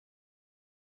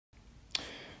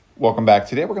Welcome back.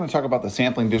 Today we're going to talk about the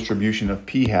sampling distribution of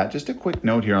p-hat. Just a quick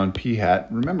note here on p-hat.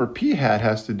 Remember, p-hat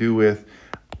has to do with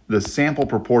the sample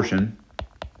proportion.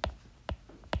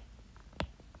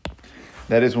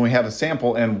 That is when we have a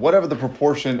sample and whatever the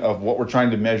proportion of what we're trying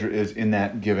to measure is in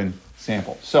that given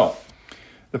sample. So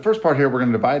the first part here, we're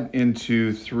going to divide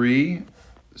into three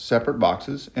separate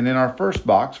boxes. And in our first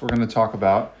box, we're going to talk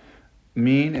about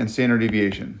mean and standard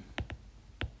deviation.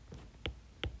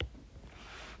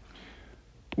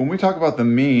 When we talk about the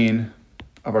mean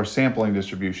of our sampling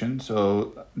distribution,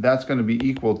 so that's going to be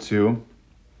equal to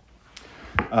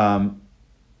our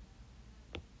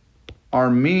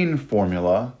mean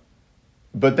formula,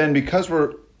 but then because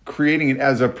we're creating it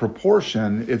as a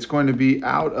proportion, it's going to be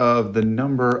out of the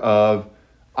number of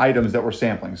items that we're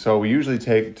sampling. So we usually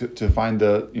take, to find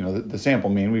the sample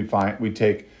mean, we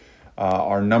take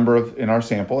our number in our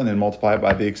sample and then multiply it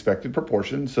by the expected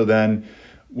proportion. So then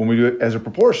when we do it as a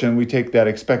proportion, we take that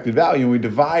expected value and we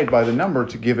divide by the number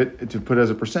to put as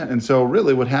a percent. And so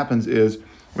really what happens is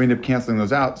we end up canceling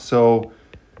those out. So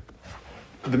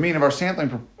the mean of our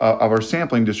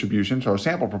sampling distribution, so our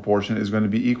sample proportion, is going to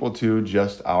be equal to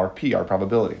just our P, our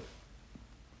probability.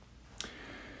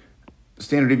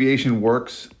 Standard deviation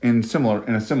works in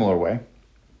a similar way.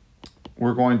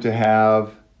 We're going to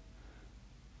have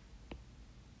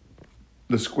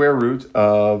the square root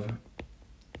of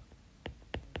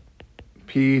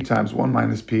P times 1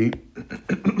 minus P,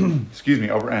 excuse me,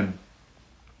 over N.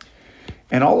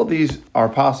 And all of these are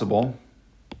possible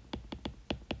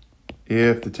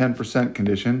if the 10%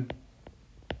 condition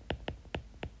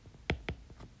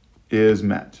is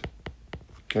met.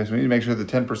 Okay, so we need to make sure the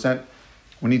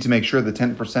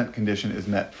 10% condition is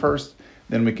met first,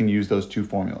 then we can use those two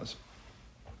formulas.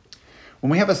 When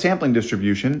we have a sampling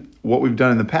distribution, what we've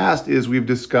done in the past is we've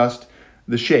discussed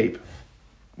the shape.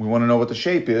 We want to know what the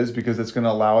shape is because it's going to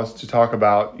allow us to talk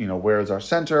about, where is our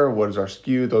center, what is our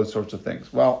skew, those sorts of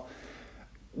things. Well,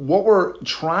 what we're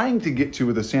trying to get to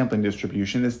with the sampling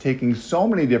distribution is taking so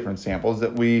many different samples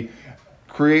that we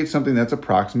create something that's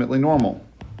approximately normal.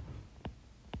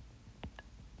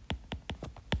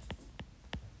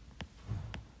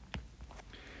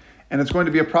 And it's going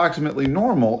to be approximately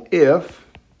normal if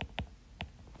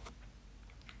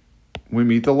we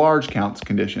meet the large counts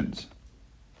conditions.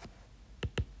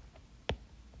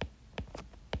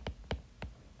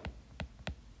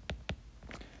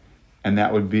 And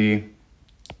that would be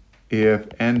if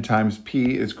n times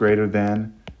p is greater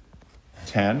than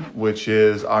 10, which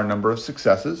is our number of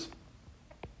successes,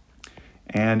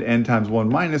 and n times 1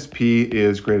 minus p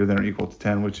is greater than or equal to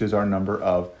 10, which is our number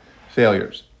of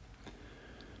failures.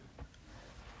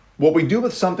 What we do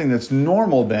with something that's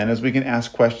normal then is we can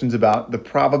ask questions about the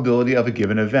probability of a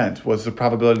given event. What's the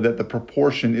probability that the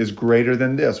proportion is greater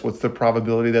than this? What's the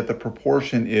probability that the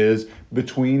proportion is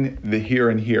between the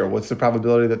here and here? What's the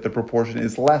probability that the proportion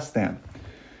is less than?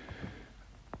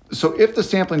 So if the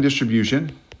sampling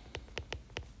distribution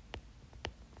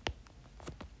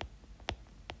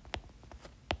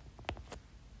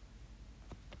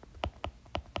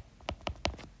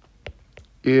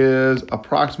is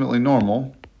approximately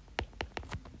normal,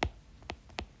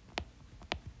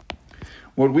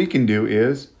 what we can do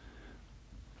is,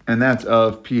 and that's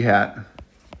of p hat,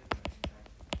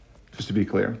 just to be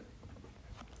clear,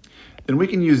 then we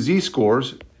can use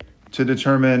z-scores to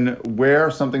determine where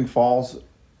something falls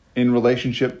in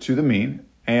relationship to the mean,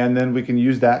 and then we can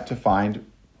use that to find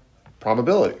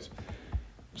probabilities.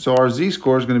 So our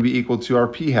z-score is going to be equal to our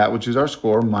p hat, which is our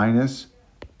score, minus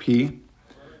p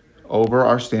over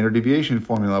our standard deviation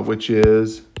formula, which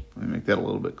is, let me make that a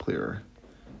little bit clearer,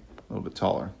 a little bit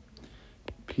taller.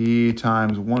 P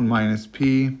times 1 minus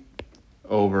P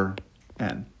over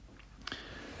N.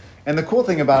 And the cool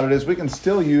thing about it is we can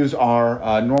still use our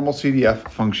Normalcdf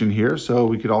function here. So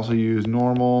we could also use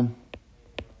Normalcdf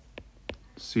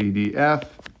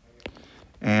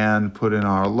and put in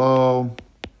our low,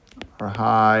 our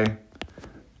high,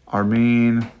 our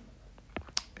mean,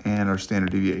 and our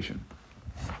standard deviation.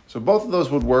 So both of those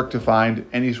would work to find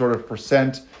any sort of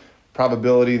percent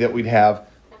probability that we'd have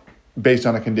based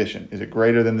on a condition. Is it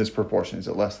greater than this proportion? Is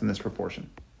it less than this proportion?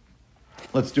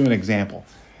 Let's do an example.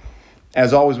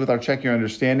 As always with our Check Your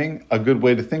Understanding, a good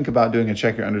way to think about doing a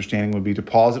Check Your Understanding would be to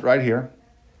pause it right here,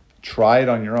 try it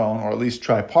on your own, or at least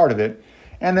try part of it,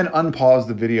 and then unpause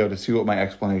the video to see what my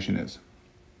explanation is.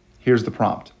 Here's the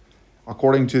prompt.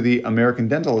 According to the American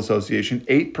Dental Association,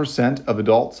 8% of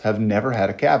adults have never had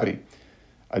a cavity.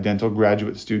 A dental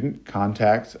graduate student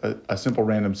contacts a simple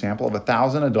random sample of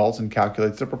 1,000 adults and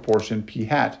calculates the proportion p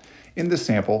hat in the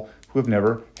sample who have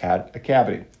never had a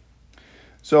cavity.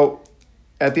 So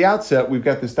at the outset, we've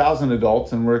got this 1,000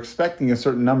 adults, and we're expecting a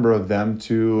certain number of them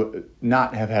to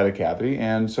not have had a cavity.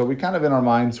 And so we kind of in our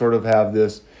mind sort of have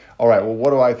this, all right, well, what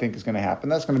do I think is going to happen?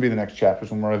 That's going to be the next chapters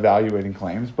when we're evaluating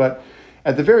claims. But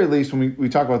at the very least, when we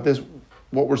talk about this,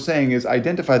 what we're saying is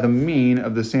identify the mean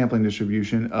of the sampling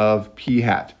distribution of p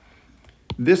hat.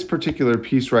 This particular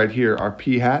piece right here, our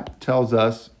p hat, tells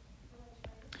us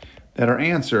that our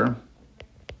answer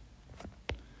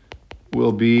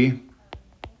will be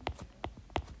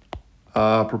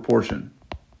a proportion.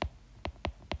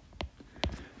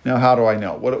 Now, how do I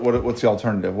know? What's the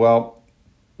alternative? Well,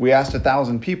 we asked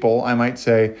 1,000 people. I might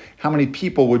say, how many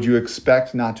people would you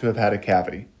expect not to have had a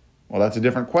cavity? Well, that's a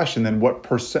different question than what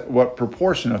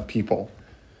proportion of people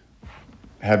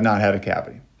have not had a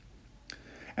cavity.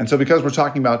 And so because we're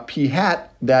talking about p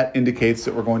hat, that indicates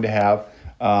that we're going to have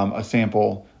a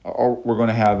sample, or we're going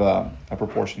to have a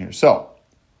proportion here. So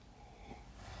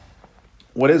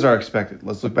what is our expected?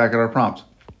 Let's look back at our prompt.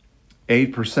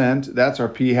 8%, that's our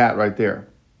p hat right there.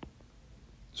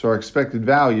 So our expected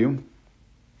value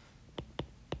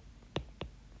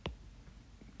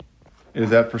is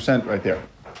that percent right there.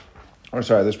 Or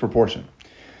sorry, this proportion.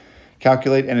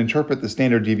 Calculate and interpret the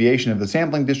standard deviation of the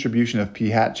sampling distribution of p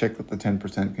hat. Check that the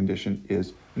 10% condition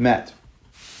is met.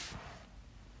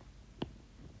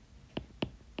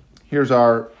 Here's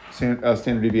our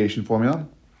standard deviation formula.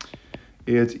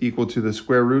 It's equal to the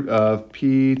square root of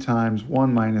p times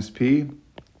 1 minus p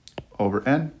over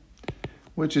n,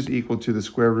 which is equal to the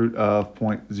square root of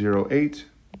 0.08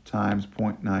 times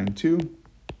 0.92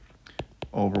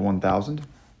 over 1,000,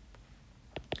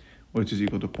 which is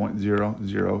equal to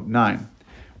 0.009.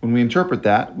 When we interpret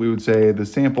that, we would say the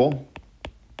sample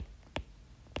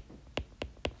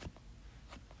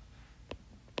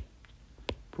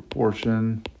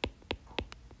proportion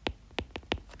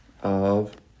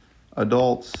of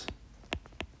adults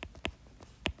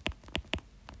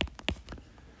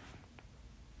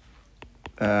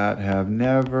that have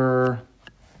never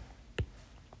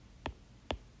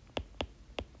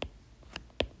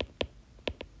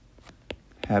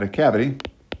had a cavity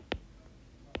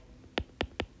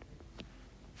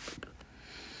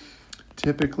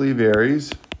typically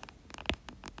varies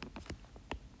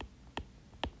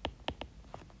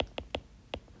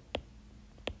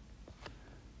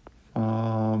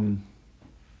from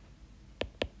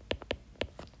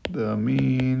the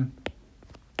mean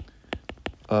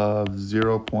of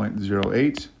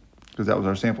 0.08, because that was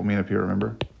our sample mean up here,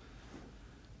 remember?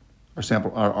 Our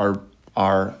sample,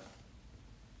 our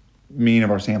mean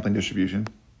of our sampling distribution,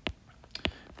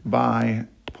 by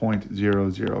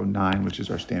 0.009, which is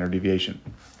our standard deviation.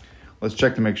 Let's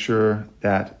check to make sure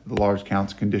that the large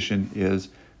counts condition is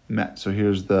met. So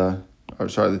here's the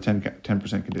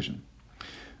 10% condition.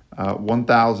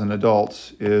 1,000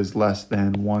 adults is less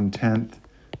than 1/10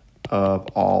 of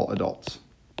all adults.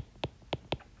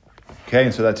 Okay,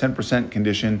 and so that 10%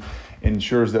 condition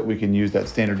ensures that we can use that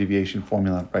standard deviation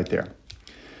formula right there.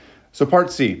 So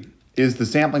part C, is the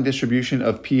sampling distribution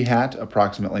of p hat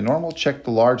approximately normal? Check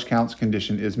the large counts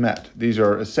condition is met. These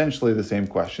are essentially the same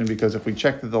question, because if we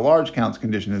check that the large counts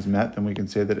condition is met, then we can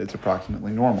say that it's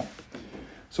approximately normal.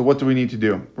 So what do we need to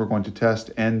do? We're going to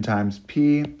test n times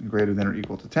p greater than or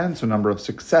equal to 10, so number of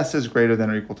successes greater than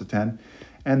or equal to 10,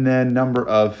 and then number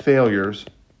of failures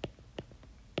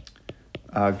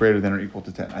greater than or equal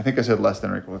to 10. I think I said less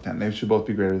than or equal to 10. They should both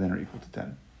be greater than or equal to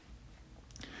 10.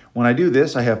 When I do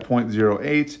this, I have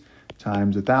 0.08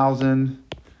 times 1,000,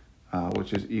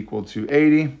 which is equal to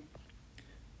 80,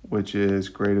 which is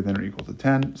greater than or equal to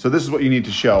 10. So this is what you need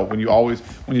to show when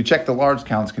you check the large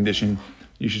counts condition.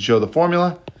 You should show the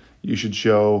formula. You should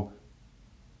show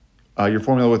your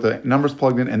formula with the numbers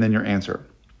plugged in, and then your answer.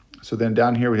 So then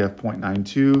down here we have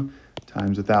 0.92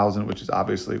 times 1,000, which is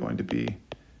obviously going to be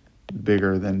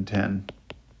bigger than 10.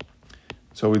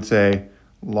 So we'd say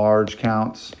large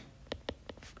counts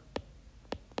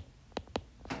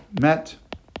met.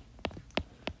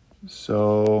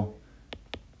 So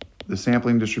the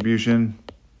sampling distribution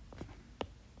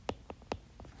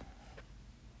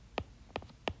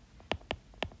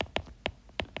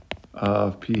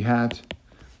of p hat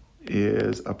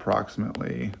is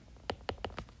approximately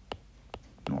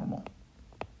normal.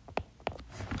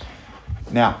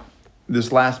 Now,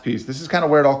 this last piece, this is kind of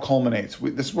where it all culminates.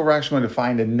 This is where we're actually going to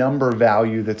find a number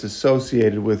value that's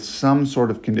associated with some sort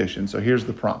of condition. So here's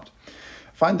the prompt.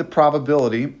 Find the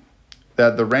probability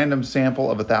that the random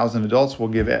sample of 1,000 adults will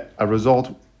give a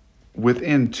result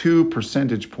within 2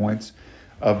 percentage points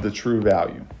of the true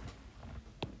value.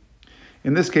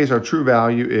 In this case, our true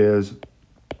value is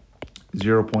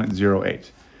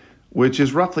 0.08, which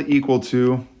is roughly equal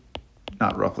to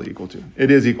not roughly equal to. It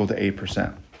is equal to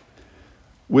 8%.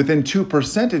 Within 2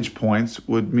 percentage points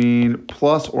would mean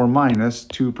plus or minus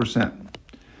 2%.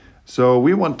 So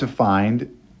we want to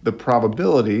find the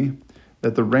probability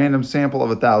that the random sample of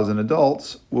 1,000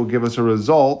 adults will give us a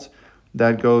result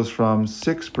that goes from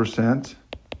 6%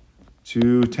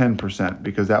 to 10%,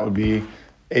 because that would be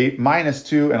 8 minus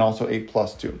 2 and also 8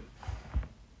 plus 2.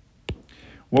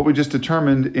 What we just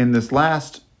determined in this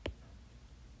last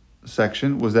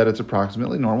section was that it's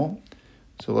approximately normal.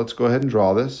 So let's go ahead and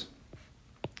draw this.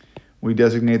 We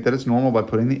designate that it's normal by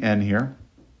putting the n here.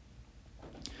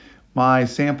 My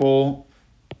sample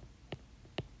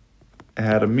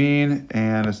had a mean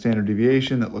and a standard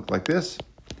deviation that looked like this.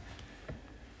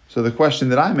 So the question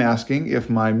that I'm asking, if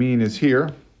my mean is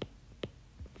here,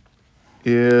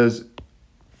 is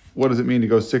what does it mean to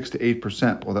go 6 to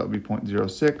 8%? Well, that would be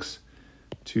 0.06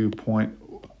 to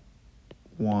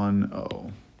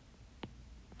 0.10.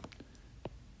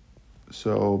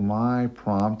 So my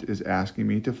prompt is asking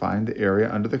me to find the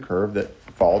area under the curve that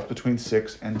falls between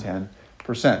 6 and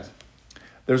 10%.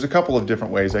 There's a couple of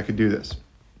different ways I could do this.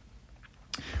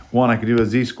 One, I could do a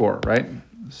z-score, right?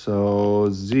 So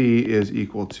z is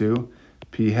equal to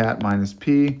p hat minus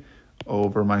p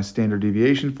over my standard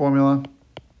deviation formula,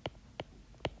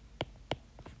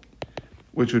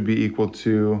 which would be equal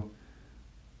to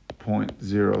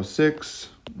 0.06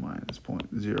 minus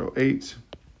 0.08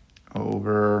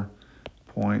 over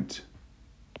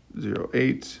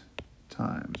 0.08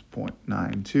 times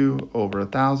 0.92 over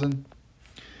 1,000.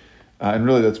 And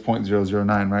really that's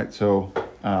 0.009, right? So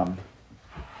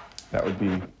that would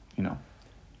be,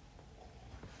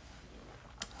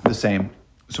 the same.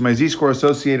 So my z-score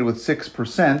associated with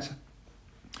 6%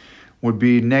 would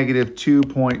be negative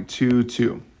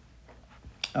 2.22.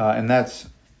 And that's,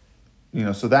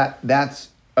 so that's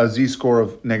a z-score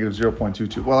of negative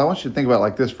 0.22. Well, I want you to think about it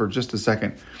like this for just a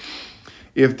second.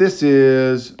 If this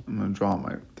is, I'm going to draw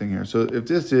my thing here. So if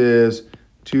this is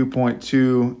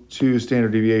 2.22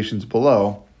 standard deviations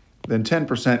below, then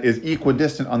 10% is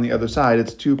equidistant on the other side.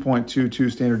 It's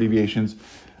 2.22 standard deviations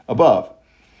above.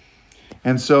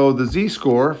 And so the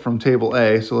z-score from table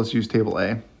A, so let's use table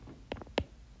A.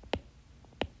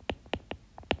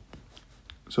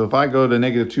 So if I go to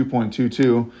negative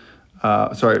 2.22,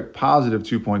 positive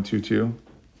 2.22,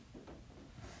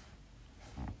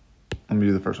 let me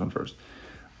do the first one first.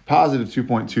 Positive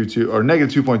 2.22, or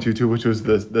negative 2.22, which was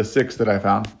the 6 that I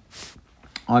found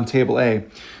on table A,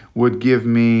 would give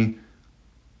me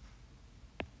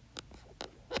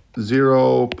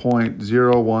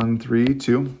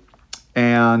 0.0132,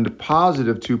 and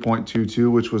positive 2.22,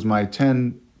 which was my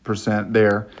 10%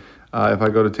 there, if I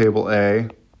go to table A,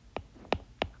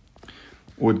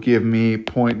 would give me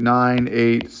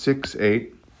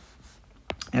 0.9868.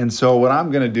 And so what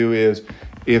I'm going to do is,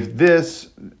 if this,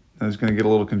 it's going to get a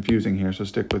little confusing here, so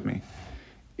stick with me.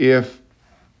 If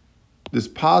this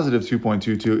positive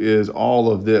 2.22 is all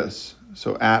of this,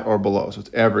 so at or below, so it's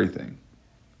everything,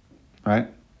 right?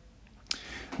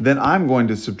 Then I'm going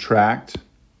to subtract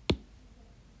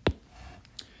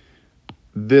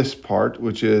this part,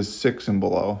 which is 6 and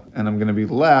below, and I'm going to be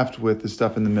left with the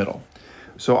stuff in the middle.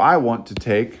 So I want to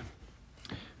take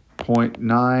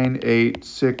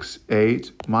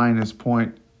 0.9868 minus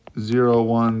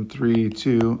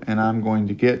 0.0132, and I'm going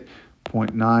to get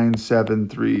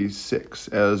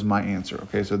 0.9736 as my answer.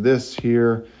 Okay, so this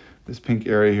here, this pink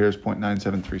area here is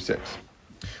 0.9736.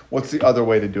 What's the other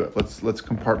way to do it? Let's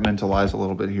compartmentalize a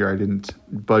little bit here. I didn't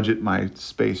budget my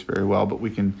space very well, but we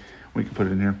can put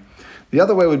it in here. The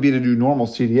other way would be to do normal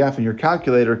CDF, and your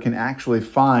calculator can actually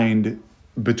find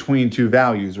between two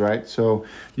values, right? So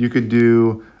you could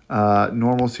do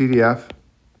normal CDF,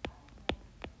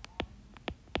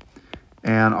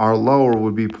 and our lower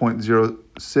would be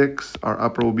 0.06, our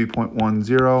upper would be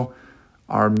 0.10,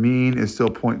 our mean is still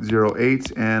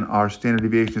 0.08, and our standard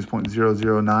deviation is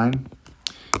 0.009.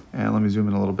 And let me zoom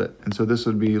in a little bit. And so this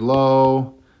would be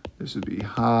low, this would be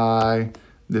high,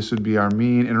 this would be our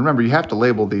mean. And remember, you have to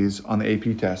label these on the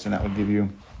AP test, and that would give you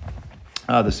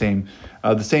the same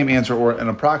answer, or an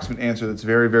approximate answer that's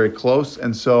very, very close.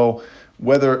 And so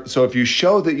if you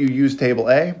show that you use table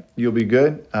A, you'll be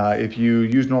good. If you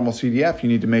use normal CDF, you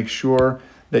need to make sure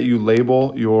that you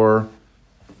label your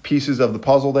pieces of the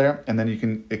puzzle there, and then it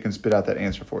can spit out that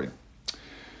answer for you.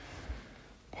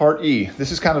 Part E,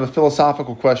 this is kind of a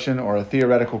philosophical question or a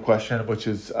theoretical question, which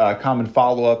is a common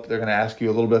follow-up. They're going to ask you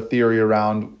a little bit of theory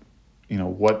around,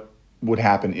 what would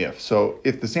happen if. So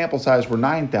if the sample size were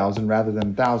 9,000 rather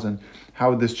than 1,000,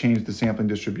 how would this change the sampling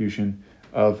distribution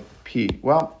of P?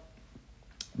 Well,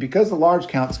 because the large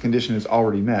counts condition is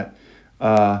already met,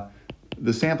 the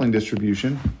sampling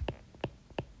distribution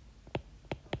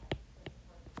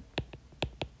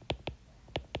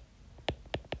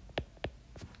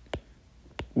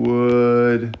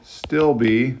would still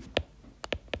be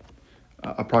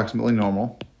approximately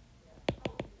normal.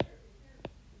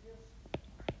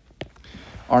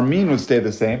 Our mean would stay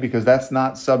the same because that's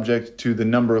not subject to the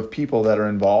number of people that are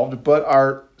involved, but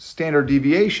our standard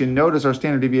deviation, notice our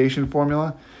standard deviation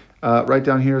formula, right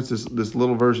down here, it's this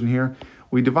little version here.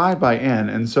 We divide by n,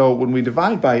 and so when we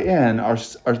divide by n,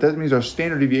 that means our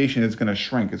standard deviation is going to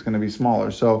shrink, it's going to be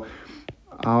smaller. So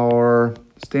our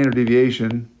standard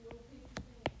deviation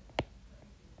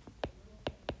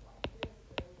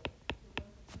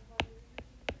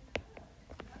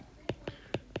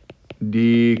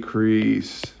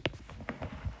decrease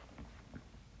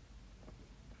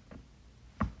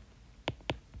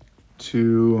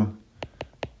to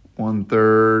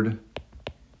 1/3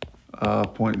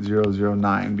 of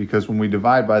 0.009, because when we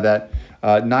divide by that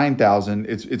 9,000,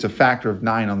 it's a factor of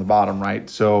 9 on the bottom, right?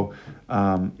 So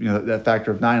that factor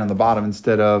of 9 on the bottom,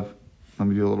 instead of, let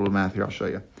me do a little bit of math here, I'll show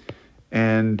you.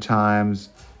 N times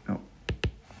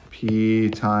P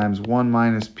times 1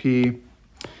 minus P.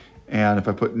 And if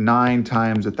I put 9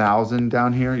 times 1,000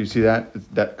 down here, you see that?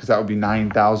 Because that would be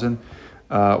 9,000.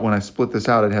 When I split this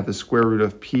out, I'd have the square root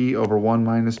of P over 1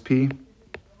 minus P.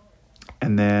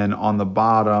 And then on the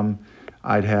bottom,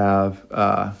 I'd have,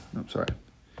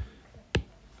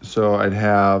 So I'd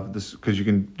have this, because you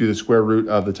can do the square root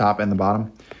of the top and the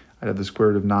bottom. I'd have the square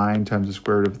root of 9 times the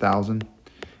square root of 1,000.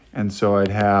 And so I'd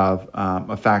have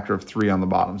a factor of 3 on the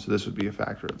bottom. So this would be a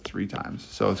factor of 3 times.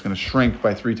 So it's going to shrink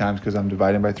by 3 times because I'm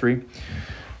dividing by 3.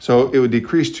 So it would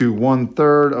decrease to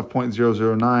 1/3 of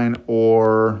 0.009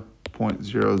 or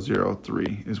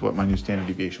 0.003 is what my new standard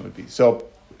deviation would be. So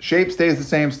shape stays the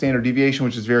same, standard deviation,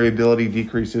 which is variability,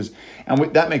 decreases.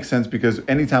 And that makes sense because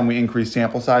anytime we increase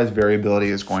sample size, variability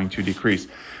is going to decrease.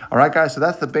 All right, guys, so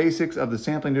that's the basics of the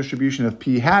sampling distribution of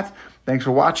p hat. Thanks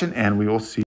for watching, and we will see you.